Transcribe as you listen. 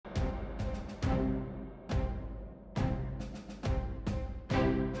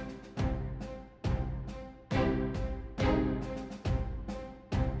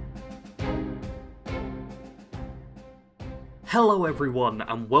Hello everyone,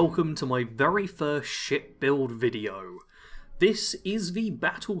 and welcome to my very first ship build video. This is the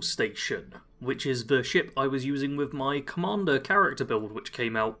Battle Station, which is the ship I was using with my Commander character build, which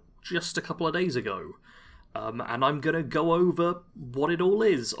came out just a couple of days ago. And I'm going to go over what it all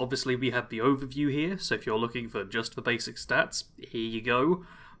is. Obviously we have the overview here, so if you're looking for just the basic stats, here you go.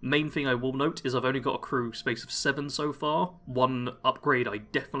 Main thing I will note is I've only got a crew space of 7 so far. One upgrade I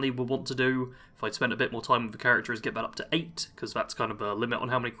definitely would want to do, if I'd spent a bit more time with the character, is get that up to 8, because that's kind of a limit on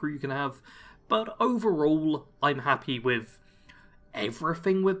how many crew you can have. But overall, I'm happy with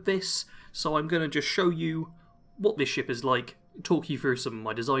everything with this, so I'm going to just show you what this ship is like, talk you through some of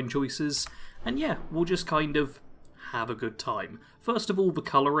my design choices, and yeah, we'll just kind of have a good time. First of all, the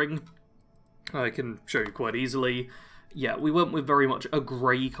colouring, I can show you quite easily. Yeah, we went with very much a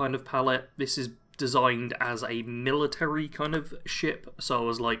grey kind of palette. This is designed as a military kind of ship, so I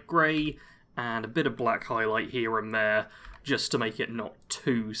was like grey and a bit of black highlight here and there, just to make it not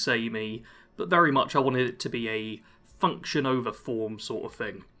too samey, but very much I wanted it to be a function over form sort of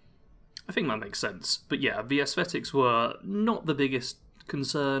thing. I think that makes sense, but yeah, the aesthetics were not the biggest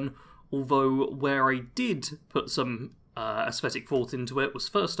concern, although where I did put some aesthetic thought into it was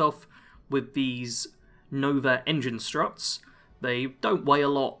first off with these Nova engine struts. They don't weigh a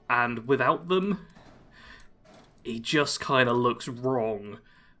lot, and without them, it just kind of looks wrong.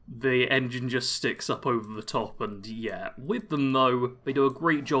 The engine just sticks up over the top, and yeah, with them though, they do a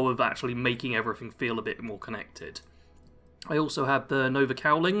great job of actually making everything feel a bit more connected. I also have the Nova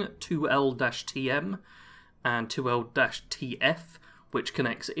cowling, 2L-TM and 2L-TF, which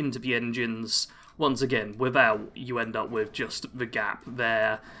connects into the engines. Once again, without, you end up with just the gap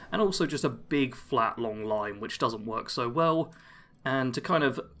there, and also just a big flat long line, which doesn't work so well. And to kind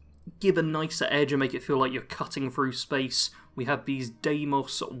of give a nicer edge and make it feel like you're cutting through space, we have these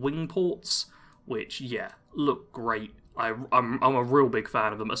Deimos wing ports, which, yeah, look great. I'm a real big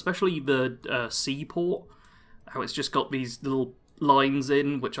fan of them, especially the C port, how it's just got these little lines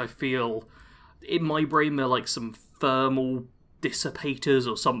in, which I feel, in my brain, they're like some thermal dissipators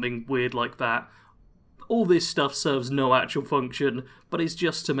or something weird like that. All this stuff serves no actual function, but it's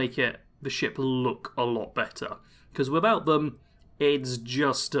just to make the ship look a lot better. Because without them, it's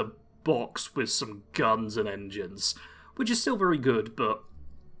just a box with some guns and engines, which is still very good, but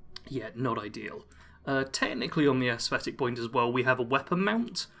yeah, not ideal. Technically on the aesthetic point as well, we have a weapon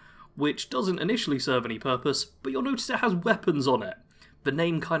mount, which doesn't initially serve any purpose, but you'll notice it has weapons on it. The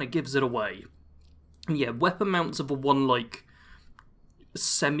name kind of gives it away. And yeah, weapon mounts are the one, like,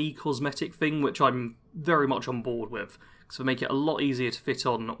 semi-cosmetic thing, which I'm very much on board with, because they make it a lot easier to fit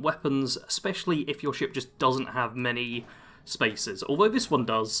on weapons, especially if your ship just doesn't have many spaces. Although this one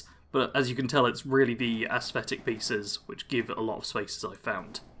does, but as you can tell, it's really the aesthetic pieces which give a lot of spaces I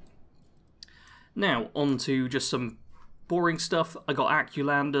found. Now, on to just some boring stuff. I got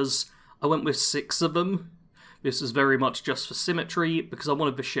Aculanders. I went with 6 of them. This is very much just for symmetry, because I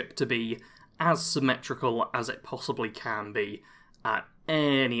wanted the ship to be as symmetrical as it possibly can be at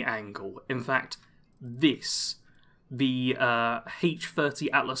any angle. In fact, this, the H30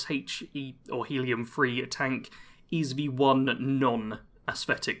 Atlas HE or helium-free tank, is the one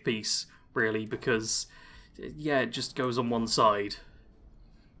non-aesthetic piece, really, because, yeah, it just goes on one side.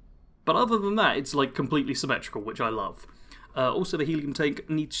 But other than that, it's like completely symmetrical, which I love. Also, the helium tank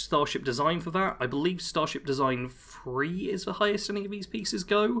needs Starship Design for that. I believe Starship Design 3 is the highest any of these pieces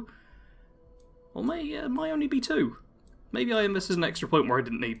go. Or it might only be 2. Maybe I invested an extra point where I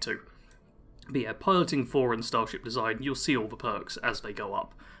didn't need to. But yeah, Piloting 4 and Starship Design, you'll see all the perks as they go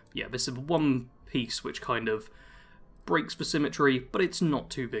up. Yeah, this is one piece which kind of breaks the symmetry, but it's not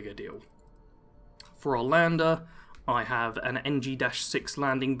too big a deal. For our lander, I have an NG-6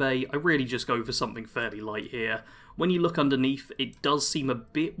 landing bay. I really just go for something fairly light here. When you look underneath, it does seem a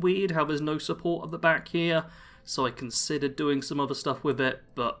bit weird how there's no support at the back here, so I considered doing some other stuff with it,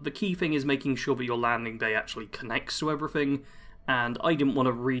 but the key thing is making sure that your landing bay actually connects to everything, and I didn't want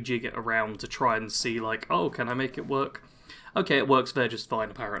to rejig it around to try and see, like, oh, can I make it work? Okay, it works there just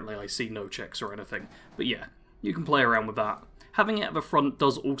fine, apparently. I see no checks or anything. But yeah, you can play around with that. Having it at the front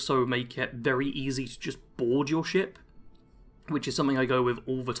does also make it very easy to just board your ship, which is something I go with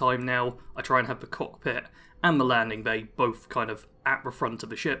all the time now. I try and have the cockpit and the landing bay both kind of at the front of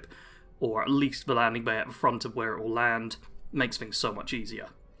the ship, or at least the landing bay at the front of where it will land. Makes things so much easier.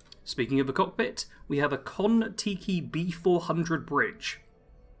 Speaking of the cockpit, we have a Kon-Tiki B400 bridge.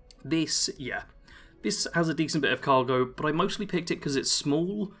 This has a decent bit of cargo, but I mostly picked it because it's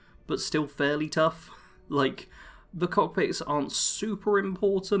small, but still fairly tough. Like, the cockpits aren't super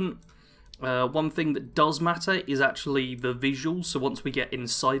important. One thing that does matter is actually the visuals, so once we get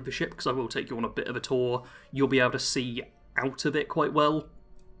inside the ship, because I will take you on a bit of a tour, you'll be able to see out of it quite well.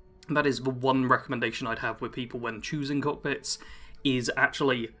 That is the one recommendation I'd have with people when choosing cockpits, is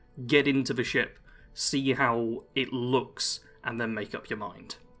actually get into the ship, see how it looks, and then make up your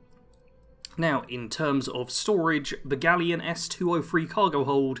mind. Now, in terms of storage, the Galleon S203 cargo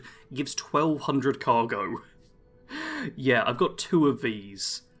hold gives 1200 cargo. Yeah, I've got 2 of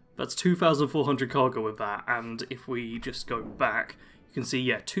these. That's 2,400 cargo with that, and if we just go back, you can see,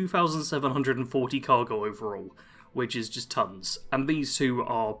 yeah, 2,740 cargo overall, which is just tons. And these 2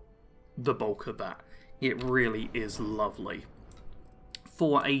 are the bulk of that. It really is lovely.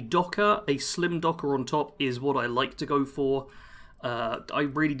 For a docker, a slim docker on top is what I like to go for. I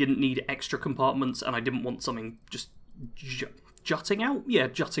really didn't need extra compartments, and I didn't want something just jutting out? Yeah,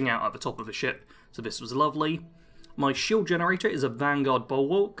 jutting out at the top of the ship, so this was lovely. My shield generator is a Vanguard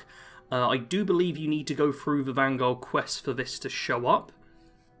Bulwark. I do believe you need to go through the Vanguard quest for this to show up,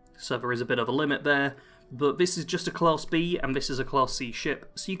 so there is a bit of a limit there, but this is just a Class B, and this is a Class C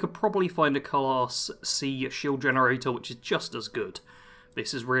ship, so you could probably find a Class C shield generator which is just as good.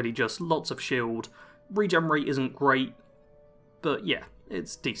 This is really just lots of shield. Regen rate isn't great, but yeah,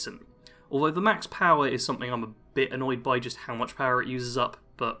 it's decent. Although the max power is something I'm a bit annoyed by, just how much power it uses up,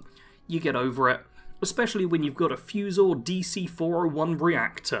 but you get over it. Especially when you've got a Fusor DC-401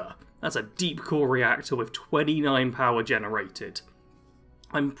 reactor. That's a deep core reactor with 29 power generated.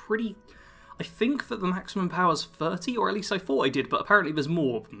 I think that the maximum power is 30, or at least I thought I did, but apparently there's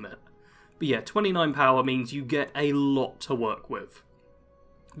more than that. But yeah, 29 power means you get a lot to work with.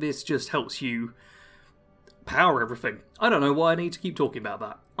 This just helps you power everything. I don't know why I need to keep talking about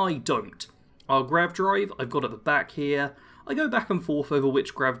that. I don't. Our grav drive, I've got at the back here. I go back and forth over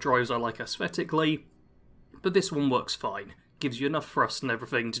which grav drives I like aesthetically, but this one works fine. Gives you enough thrust and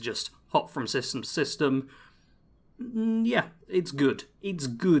everything to just hop from system to system. Yeah, it's good. It's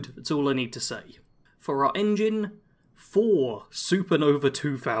good, that's all I need to say. For our engine, 4 Supernova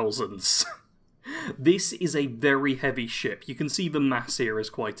 2000s. This is a very heavy ship. You can see the mass here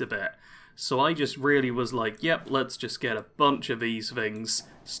is quite a bit. So I just really was like, yep, let's just get a bunch of these things,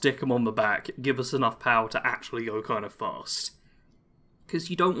 stick them on the back, give us enough power to actually go kind of fast. Because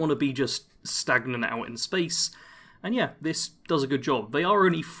you don't want to be just stagnant out in space. And yeah, this does a good job. They are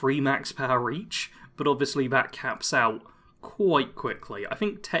only 3 max power each, but obviously that caps out quite quickly. I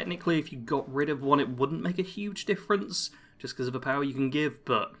think technically if you got rid of one it wouldn't make a huge difference, just because of the power you can give,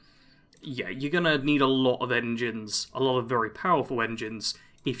 but yeah, you're going to need a lot of engines, a lot of very powerful engines,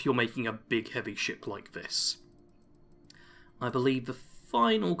 if you're making a big heavy ship like this. I believe the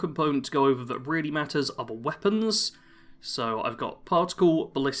final component to go over that really matters are the weapons. So I've got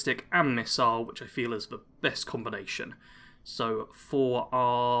particle, ballistic, and missile, which I feel is the best combination. So for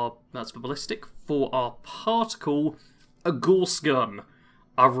our, that's the ballistic, for our particle, a Gorse gun.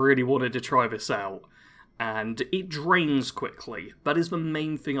 I really wanted to try this out. And it drains quickly. That is the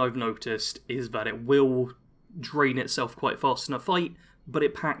main thing I've noticed, is that it will drain itself quite fast in a fight, but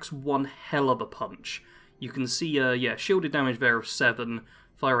it packs one hell of a punch. You can see, yeah, shielded damage there of 7,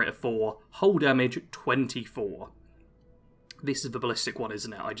 fire rate of 4, hull damage 24. This is the ballistic one,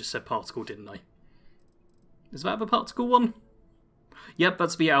 isn't it? I just said particle, didn't I? Is that the particle one? Yep,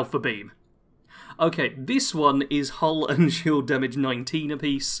 that's the alpha beam. Okay, this one is hull and shield damage 19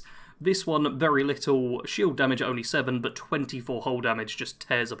 apiece. This one, very little, shield damage only 7, but 24 hull damage just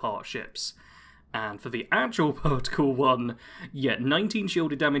tears apart ships. And for the actual particle one, yeah, 19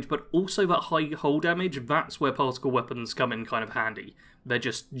 shielded damage, but also that high hull damage, that's where particle weapons come in kind of handy. They're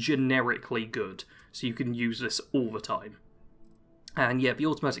just generically good, so you can use this all the time. And yeah, the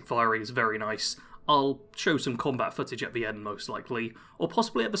automatic firing is very nice. I'll show some combat footage at the end, most likely, or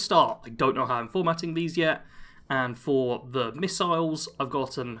possibly at the start. I don't know how I'm formatting these yet. And for the missiles, I've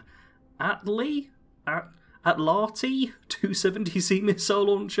got an Atlati 270C missile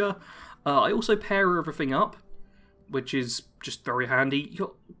launcher. I also pair everything up, which is just very handy.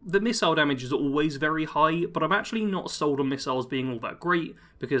 The missile damage is always very high, but I'm actually not sold on missiles being all that great,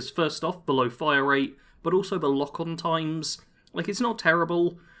 because first off, the low fire rate, but also the lock-on times. Like, it's not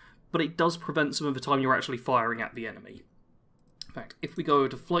terrible, but it does prevent some of the time you're actually firing at the enemy. In fact, if we go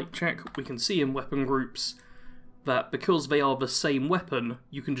to flight check, we can see in weapon groups that because they are the same weapon,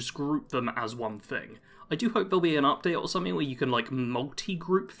 you can just group them as one thing. I do hope there'll be an update or something where you can, like,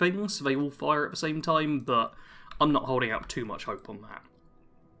 multi-group things so they all fire at the same time, but I'm not holding out too much hope on that.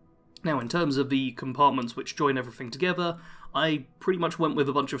 Now, in terms of the compartments which join everything together, I pretty much went with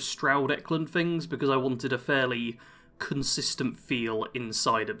a bunch of Stroud Eklund things because I wanted a fairly consistent feel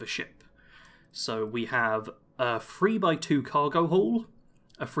inside of the ship. So we have a 3x2 cargo hall,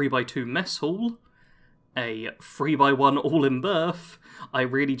 a 3x2 mess hall, a 3x1 all-in berth. I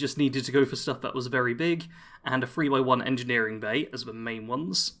really just needed to go for stuff that was very big, and a 3x1 engineering bay as the main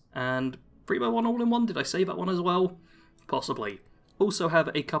ones, and 3x1 all-in-one, did I say that one as well? Possibly. Also have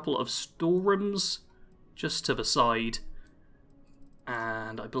a couple of storerooms just to the side,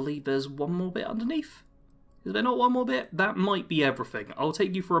 and I believe there's one more bit underneath. Is there not one more bit? That might be everything. I'll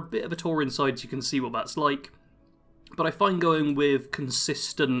take you for a bit of a tour inside so you can see what that's like. But I find going with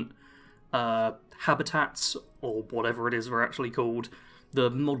consistent habitats, or whatever it is they're actually called, the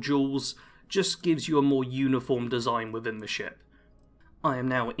modules, just gives you a more uniform design within the ship. I am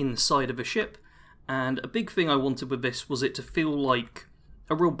now inside of a ship, and a big thing I wanted with this was it to feel like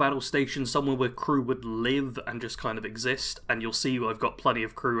a real battle station, somewhere where crew would live and just kind of exist, and you'll see I've got plenty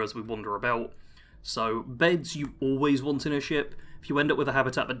of crew as we wander about. So, beds you always want in a ship. If you end up with a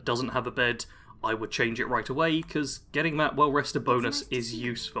habitat that doesn't have a bed, I would change it right away, because getting that well-rested bonus is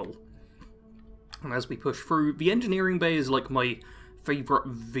useful. And as we push through, the engineering bay is like my favourite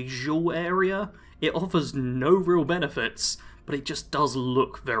visual area. It offers no real benefits, but it just does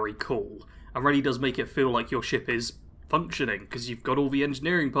look very cool, and really does make it feel like your ship is functioning, because you've got all the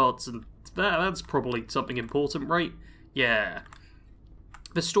engineering parts, and that's probably something important, right? Yeah.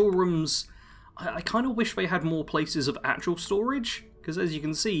 The storerooms, I kind of wish they had more places of actual storage, because as you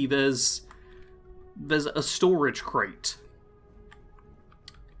can see, there's a storage crate.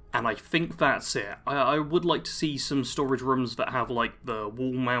 And I think that's it. I would like to see some storage rooms that have, like, the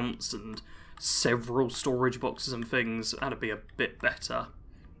wall mounts and several storage boxes and things. That'd be a bit better.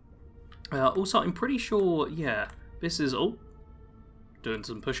 Also, I'm pretty sure, yeah, this is... Oh, doing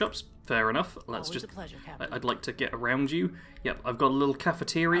some push-ups. Fair enough. Let's just... Pleasure, Captain. I'd like to get around you. Yep, I've got a little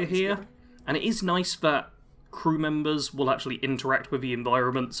cafeteria here. And it is nice that crew members will actually interact with the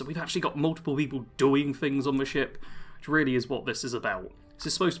environment. So we've actually got multiple people doing things on the ship, which really is what this is about. This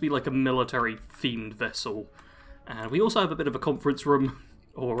is supposed to be like a military-themed vessel. And we also have a bit of a conference room,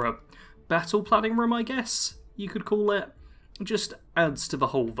 or a battle planning room, I guess you could call it. It just adds to the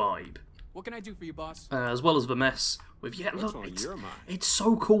whole vibe. What can I do for you, boss? As well as the mess with, yeah, look, it's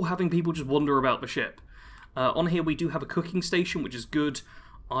so cool having people just wander about the ship. On here we do have a cooking station, which is good.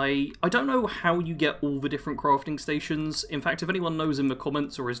 I don't know how you get all the different crafting stations. In fact, if anyone knows in the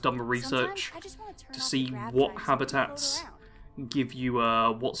comments or has done the research to see what habitats give you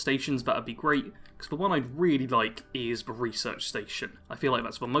what stations, that'd be great. Because the one I'd really like is the research station. I feel like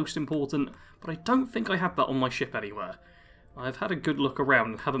that's the most important, but I don't think I have that on my ship anywhere. I've had a good look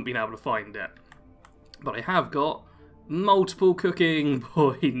around and haven't been able to find it. But I have got multiple cooking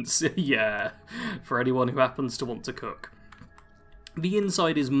points, yeah, for anyone who happens to want to cook. The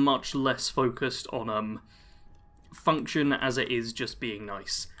inside is much less focused on function as it is just being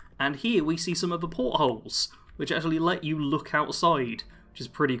nice. And here we see some of the portholes, which actually let you look outside, which is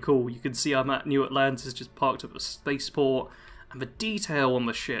pretty cool. You can see I'm at New Atlantis, just parked at the spaceport, and the detail on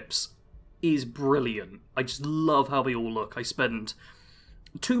the ships is brilliant. I just love how they all look. I spend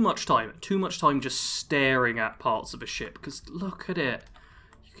too much time just staring at parts of a ship, because look at it.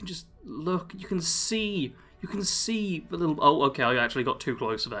 You can just look, you can see the little... Oh, okay, I actually got too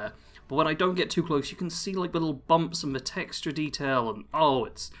close there. But when I don't get too close, you can see like the little bumps and the texture detail, and oh,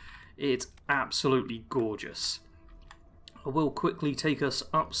 it's absolutely gorgeous. I will quickly take us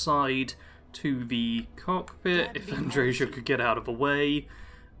upside to the cockpit, if Andresia could get out of the way.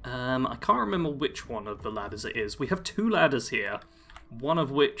 I can't remember which one of the ladders it is. We have two ladders here, one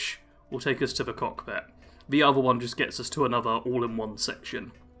of which will take us to the cockpit. The other one just gets us to another all-in-one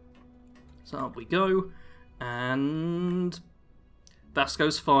section. So up we go, and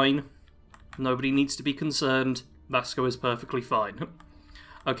Vasco's fine. Nobody needs to be concerned. Vasco is perfectly fine.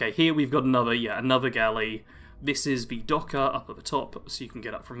 Okay, here we've got another galley. This is the docker up at the top, so you can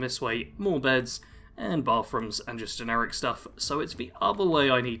get up from this way. More beds, and bathrooms, and just generic stuff. So it's the other way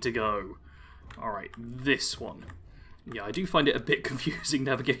I need to go. Alright, this one. Yeah, I do find it a bit confusing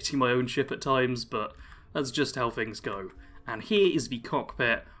navigating my own ship at times, but that's just how things go. And here is the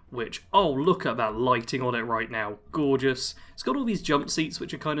cockpit, which, oh, look at that lighting on it right now. Gorgeous. It's got all these jump seats,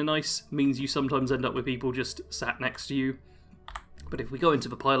 which are kind of nice. Means you sometimes end up with people just sat next to you. But if we go into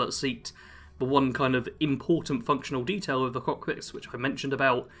the pilot seat, the one kind of important functional detail of the cockpits, which I mentioned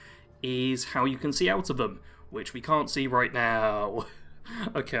about, is how you can see out of them, which we can't see right now.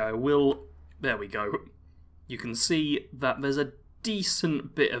 Okay, I will... There we go. You can see that there's a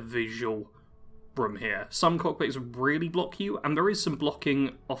decent bit of visual from here. Some cockpits really block you, and there is some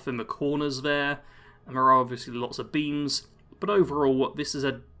blocking off in the corners there, and there are obviously lots of beams, but overall, this is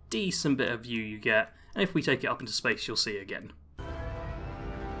a decent bit of view you get, and if we take it up into space, you'll see again.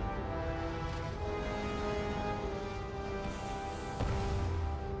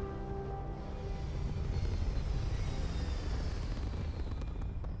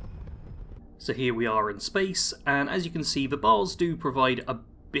 So here we are in space, and as you can see, the bars do provide a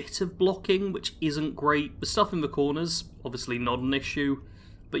bit of blocking, which isn't great. The stuff in the corners, obviously not an issue,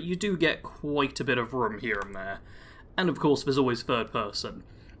 but you do get quite a bit of room here and there. And of course, there's always third person.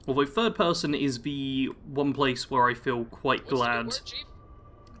 Although third person is the one place where I feel quite glad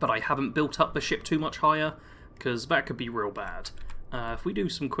that I haven't built up the ship too much higher, because that could be real bad. If we do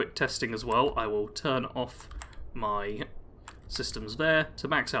some quick testing as well, I will turn off my systems there to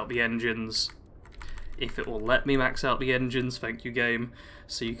max out the engines, if it will let me max out the engines, thank you game,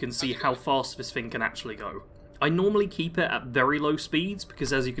 so you can see how fast this thing can actually go. I normally keep it at very low speeds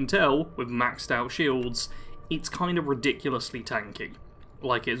because, as you can tell, with maxed out shields, it's kind of ridiculously tanky.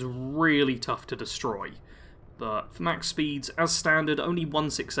 Like, it's really tough to destroy. But for max speeds, as standard, only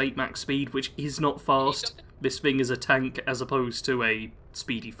 168 max speed, which is not fast. This thing is a tank as opposed to a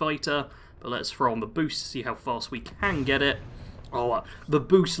speedy fighter, but let's throw on the boost to see how fast we can get it. Oh, the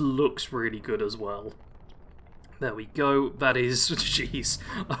boost looks really good as well. There we go, that is, jeez.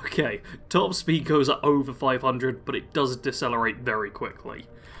 Okay, top speed goes at over 500, but it does decelerate very quickly.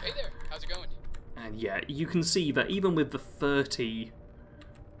 Hey there, how's it going? And yeah, you can see that even with the 30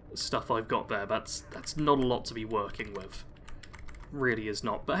 stuff I've got there, that's not a lot to be working with. Really is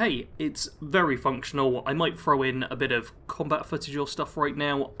not. But hey, it's very functional. I might throw in a bit of combat footage or stuff right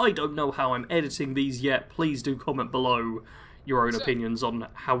now. I don't know how I'm editing these yet. Please do comment below your own opinions on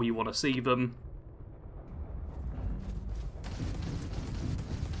how you want to see them.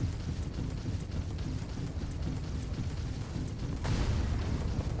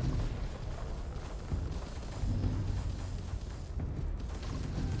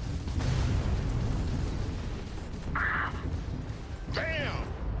 Bam!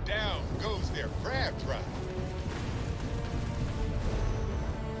 Down goes their crab trap.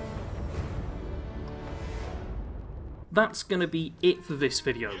 That's gonna be it for this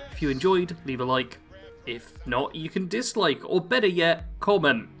video. If you enjoyed, leave a like. If not, you can dislike, or better yet,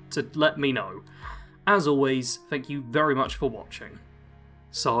 comment to let me know. As always, thank you very much for watching.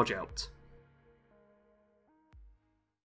 Sarge out.